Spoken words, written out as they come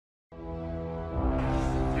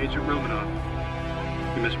Agent Romanoff.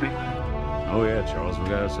 You miss me? Oh yeah, Charles, we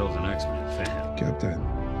got ourselves an X-Men fan. Captain.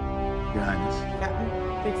 Your Highness.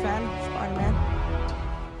 Captain, big fan,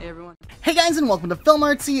 Spider-Man. Hey everyone. Hey guys, and welcome to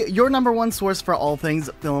𝗪𝗁𝗃𝗀𝗀, your #1 source for all things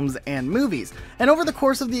films and movies. And over the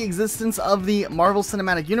course of the existence of the Marvel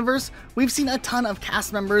Cinematic Universe, we've seen a ton of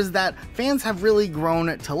cast members that fans have really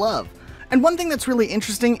grown to love. And one thing that's really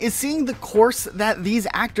interesting is seeing the course that these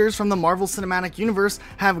actors from the Marvel Cinematic Universe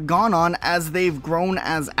have gone on as they've grown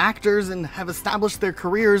as actors and have established their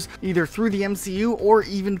careers either through the MCU or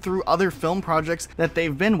even through other film projects that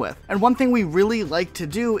they've been with. And one thing we really like to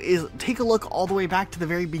do is take a look all the way back to the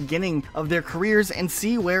very beginning of their careers and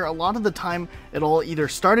see where a lot of the time it all either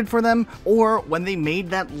started for them or when they made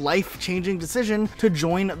that life-changing decision to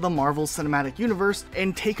join the Marvel Cinematic Universe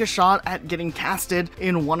and take a shot at getting casted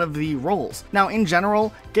in one of the roles. Now, in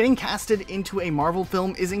general, getting casted into a Marvel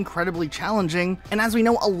film is incredibly challenging, and as we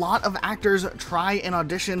know, a lot of actors try and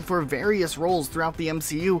audition for various roles throughout the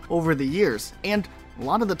MCU over the years, and a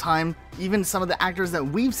lot of the time, even some of the actors that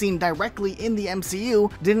we've seen directly in the MCU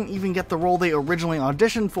didn't even get the role they originally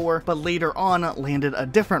auditioned for, but later on landed a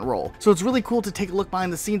different role. So it's really cool to take a look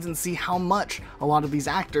behind the scenes and see how much a lot of these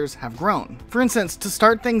actors have grown. For instance, to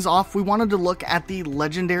start things off, we wanted to look at the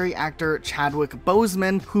legendary actor Chadwick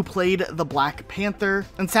Boseman, who played the Black Panther,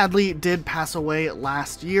 and sadly did pass away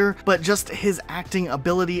last year, but just his acting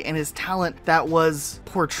ability and his talent that was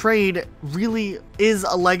portrayed really is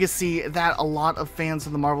a legacy that a lot of fans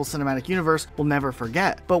of the Marvel Cinematic Universe will never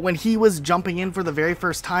forget. But when he was jumping in for the very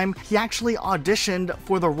first time, he actually auditioned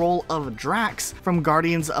for the role of Drax from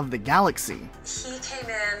Guardians of the Galaxy. He came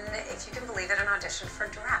in, if you can believe it, an audition for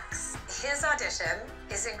Drax. His audition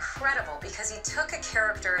is incredible because he took a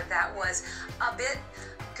character that was a bit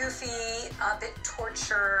goofy, a bit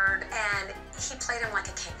tortured, and he played him like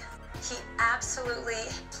a king. He absolutely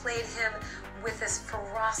played him with this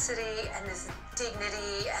ferocity and this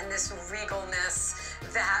dignity and this regalness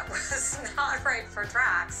that was not right for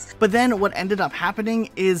Drax. But then what ended up happening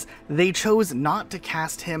is they chose not to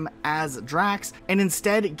cast him as Drax and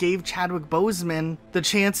instead gave Chadwick Boseman the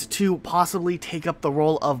chance to possibly take up the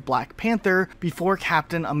role of Black Panther before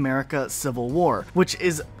Captain America Civil War, which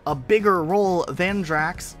is a bigger role than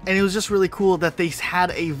Drax, and it was just really cool that they had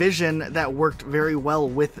a vision that worked very well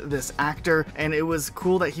with this actor, and it was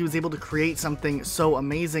cool that he was able to create something so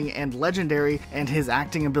amazing and legendary, and his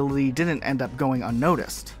acting ability didn't end up going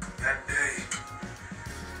unnoticed. That day,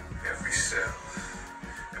 every cell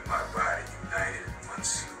in my body united in one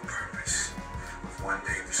single purpose of one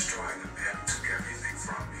day destroying the man who took everything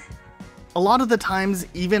from me. A lot of the times,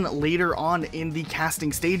 even later on in the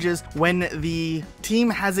casting stages, when the team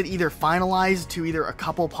has it either finalized to either a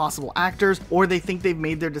couple possible actors or they think they've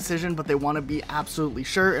made their decision but they want to be absolutely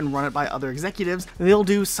sure and run it by other executives, they'll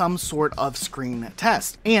do some sort of screen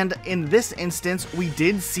test. And in this instance, we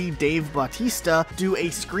did see 𝗩𝗶𝗃𝗀𝗃𝗀𝗃 do a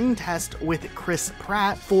screen test with Chris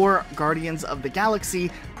Pratt for Guardians of the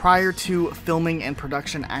Galaxy prior to filming and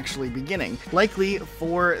production actually beginning, likely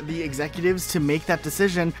for the executives to make that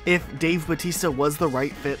decision if 𝗩𝗶𝗃𝗀𝗃𝗀𝗃 was the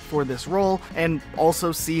right fit for this role, and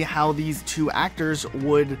also see how these two actors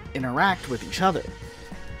would interact with each other.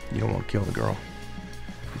 You don't want to kill the girl.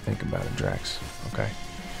 If you think about it, Drax, okay?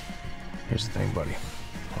 Here's the thing, buddy.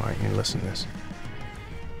 All right, you listen to this.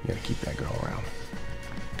 You gotta keep that girl around.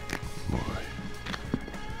 Boy.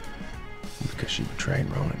 Because she betrayed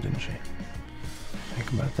Ronan, didn't she?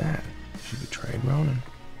 Think about that. She betrayed Ronan.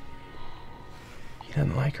 He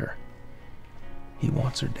doesn't like her. He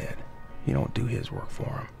wants her dead. You don't do his work for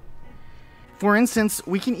him. For instance,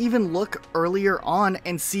 we can even look earlier on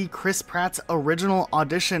and see Chris Pratt's original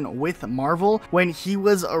audition with Marvel when he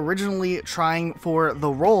was originally trying for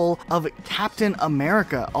the role of Captain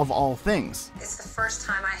America of all things. It's the first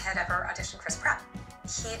time I had ever auditioned Chris Pratt.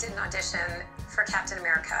 He did an audition for Captain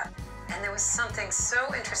America, and there was something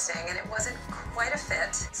so interesting, and it wasn't quite a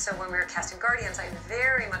fit. So when we were casting Guardians, I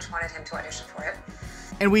very much wanted him to audition for it.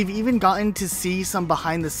 And we've even gotten to see some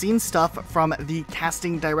behind the scenes stuff from the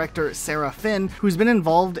casting director Sarah Finn, who's been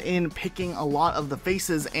involved in picking a lot of the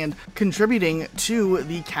faces and contributing to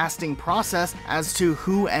the casting process as to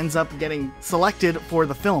who ends up getting selected for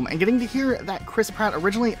the film. And getting to hear that Chris Pratt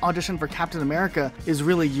originally auditioned for Captain America is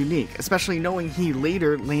really unique, especially knowing he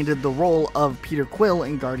later landed the role of Peter Quill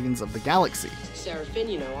in Guardians of the Galaxy. Sarah Finn,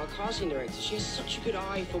 you know, our casting director, she has such a good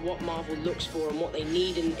eye for what Marvel looks for and what they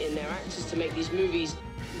need in their actors to make these movies.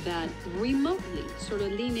 That remotely sort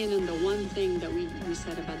of lean in on the one thing that we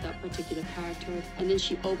said about that particular character, and then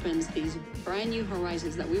she opens these brand new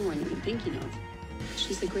horizons that we weren't even thinking of.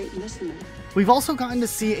 She's a great listener. We've also gotten to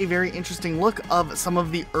see a very interesting look of some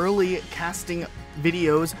of the early casting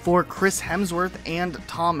videos for Chris Hemsworth and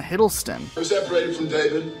Tom Hiddleston. I was separated from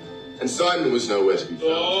David, and Simon was nowhere to be found.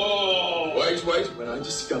 Oh. Wait, when I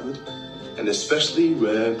discovered an especially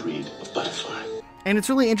rare breed of butterfly. And it's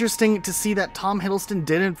really interesting to see that Tom Hiddleston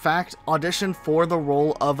did in fact audition for the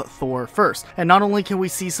role of Thor first. And not only can we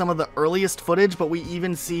see some of the earliest footage, but we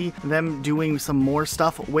even see them doing some more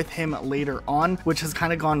stuff with him later on, which has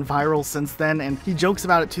kind of gone viral since then, and he jokes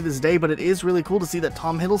about it to this day, but it is really cool to see that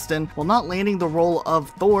Tom Hiddleston, while not landing the role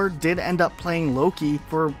of Thor, did end up playing Loki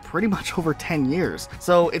for pretty much over 10 years.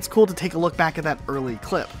 So it's cool to take a look back at that early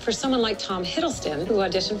clip. For someone like Tom Hiddleston, who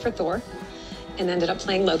auditioned for Thor, and ended up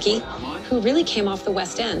playing Loki, who really came off the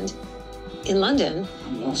West End in London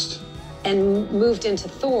and moved into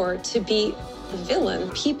Thor to be the villain,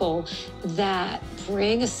 people that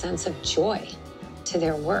bring a sense of joy to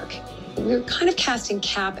their work. We were kind of casting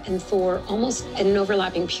Cap and Thor almost at an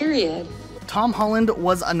overlapping period. Tom Holland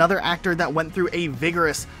was another actor that went through a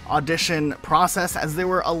vigorous audition process, as there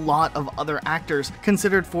were a lot of other actors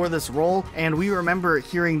considered for this role, and we remember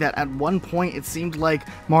hearing that at one point it seemed like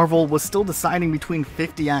Marvel was still deciding between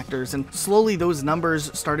 50 actors, and slowly those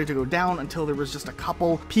numbers started to go down until there was just a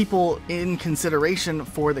couple people in consideration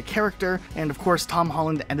for the character, and of course Tom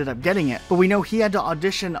Holland ended up getting it. But we know he had to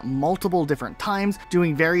audition multiple different times,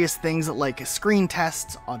 doing various things like screen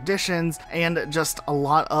tests, auditions, and just a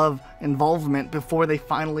lot of involvement before they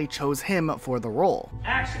finally chose him for the role.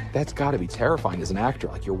 Action! That's gotta be terrifying as an actor.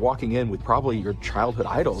 Like, you're walking in with probably your childhood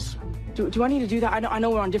idols. Do I need to do that? I know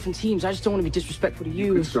we're on different teams. I just don't want to be disrespectful to you.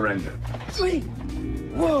 You could surrender. Wait!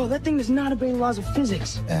 Whoa, that thing does not obey the laws of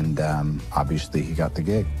physics. And obviously he got the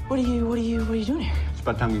gig. What are you doing here? It's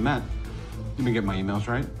about time we met. You been getting my emails,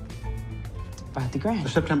 right? About the grant. The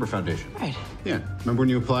September Foundation. Right. Yeah. Remember when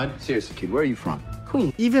you applied? Seriously, kid, where are you from?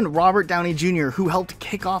 Queen. Even Robert Downey Jr., who helped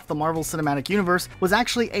kick off the Marvel Cinematic Universe, was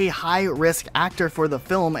actually a high-risk actor for the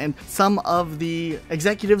film, and some of the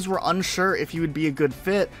executives were unsure if he would be a good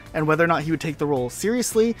fit and whether or not he would take the role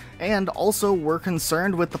seriously, and also were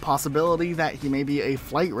concerned with the possibility that he may be a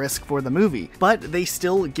flight risk for the movie. But they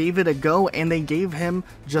still gave it a go, and they gave him,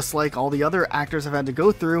 just like all the other actors have had to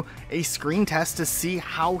go through, a screen test to see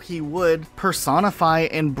how he would personify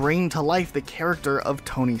and bring to life the character of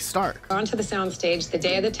Tony Stark. Onto the soundstage the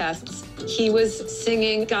day of the tests, he was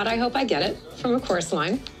singing God, I Hope I Get It from a chorus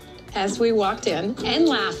line as we walked in, and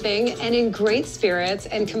laughing and in great spirits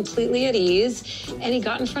and completely at ease. And he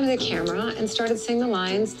got in front of the camera and started singing the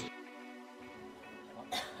lines.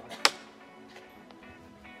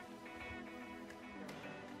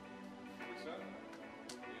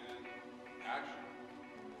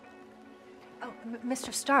 Oh,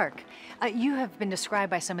 Mr. Stark, you have been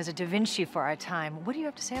described by some as a Da Vinci for our time. What do you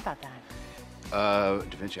have to say about that? Da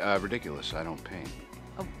Vinci, ridiculous. I don't paint.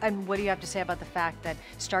 Oh, and what do you have to say about the fact that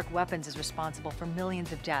Stark Weapons is responsible for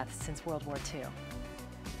millions of deaths since World War II?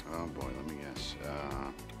 Oh boy, let me guess.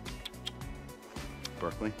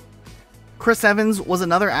 Berkeley? Chris Evans was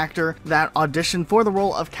another actor that auditioned for the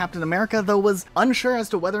role of Captain America, though was unsure as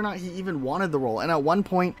to whether or not he even wanted the role, and at one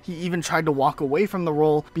point he even tried to walk away from the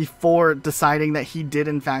role before deciding that he did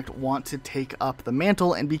in fact want to take up the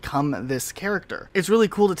mantle and become this character. It's really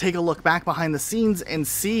cool to take a look back behind the scenes and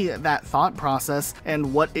see that thought process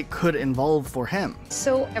and what it could involve for him.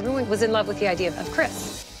 So everyone was in love with the idea of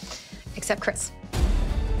Chris, except Chris.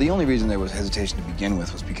 The only reason there was hesitation to begin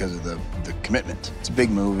with was because of the commitment. It's a big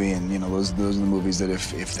movie, and you know those are the movies that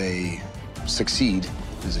if they succeed,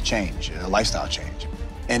 there's a change, a lifestyle change.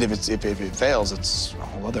 And if it fails, it's a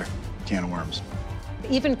whole other can of worms.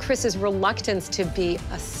 Even Chris's reluctance to be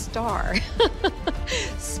a star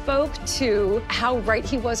spoke to how right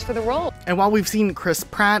he was for the role. And while we've seen Chris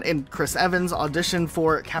Pratt and Chris Evans audition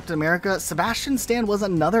for Captain America, Sebastian Stan was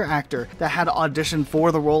another actor that had auditioned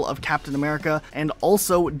for the role of Captain America and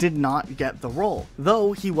also did not get the role,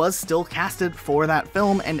 though he was still casted for that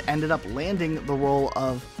film and ended up landing the role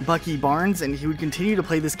of Bucky Barnes, and he would continue to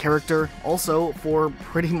play this character also for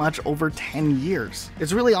pretty much over 10 years.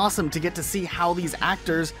 It's really awesome to get to see how these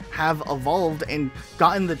actors have evolved and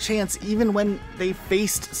gotten the chance even when they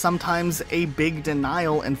faced sometimes a big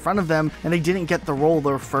denial in front of them and they didn't get the role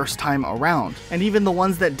their first time around. And even the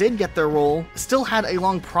ones that did get their role still had a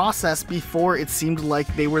long process before it seemed like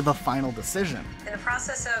they were the final decision. In the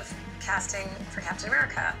process of casting for Captain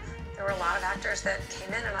America, there were a lot of actors that came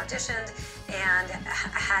in and auditioned and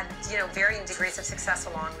had, varying degrees of success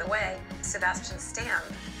along the way. Sebastian Stan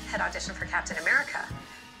had auditioned for Captain America,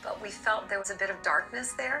 but we felt there was a bit of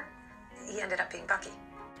darkness there. He ended up being Bucky.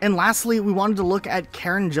 And lastly, we wanted to look at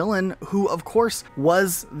Karen Gillan, who of course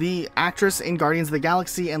was the actress in Guardians of the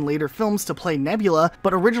Galaxy and later films to play Nebula,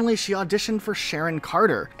 but originally she auditioned for Sharon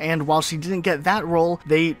Carter. And while she didn't get that role,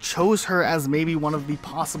 they chose her as maybe one of the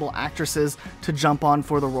possible actresses to jump on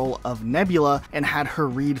for the role of Nebula, and had her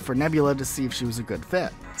read for Nebula to see if she was a good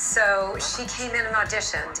fit. So she came in and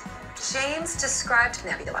auditioned. James described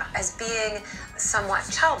Nebula as being somewhat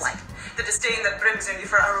childlike. The disdain that brims in you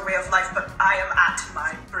for our way of life, but I am at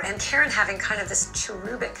my brim. And Karen having kind of this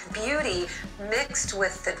cherubic beauty mixed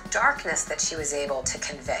with the darkness that she was able to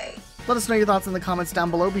convey. Let us know your thoughts in the comments down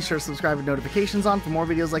below. Be sure to subscribe with notifications on for more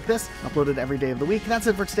videos like this, uploaded every day of the week. That's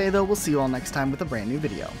it for today though. We'll see you all next time with a brand new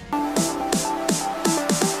video.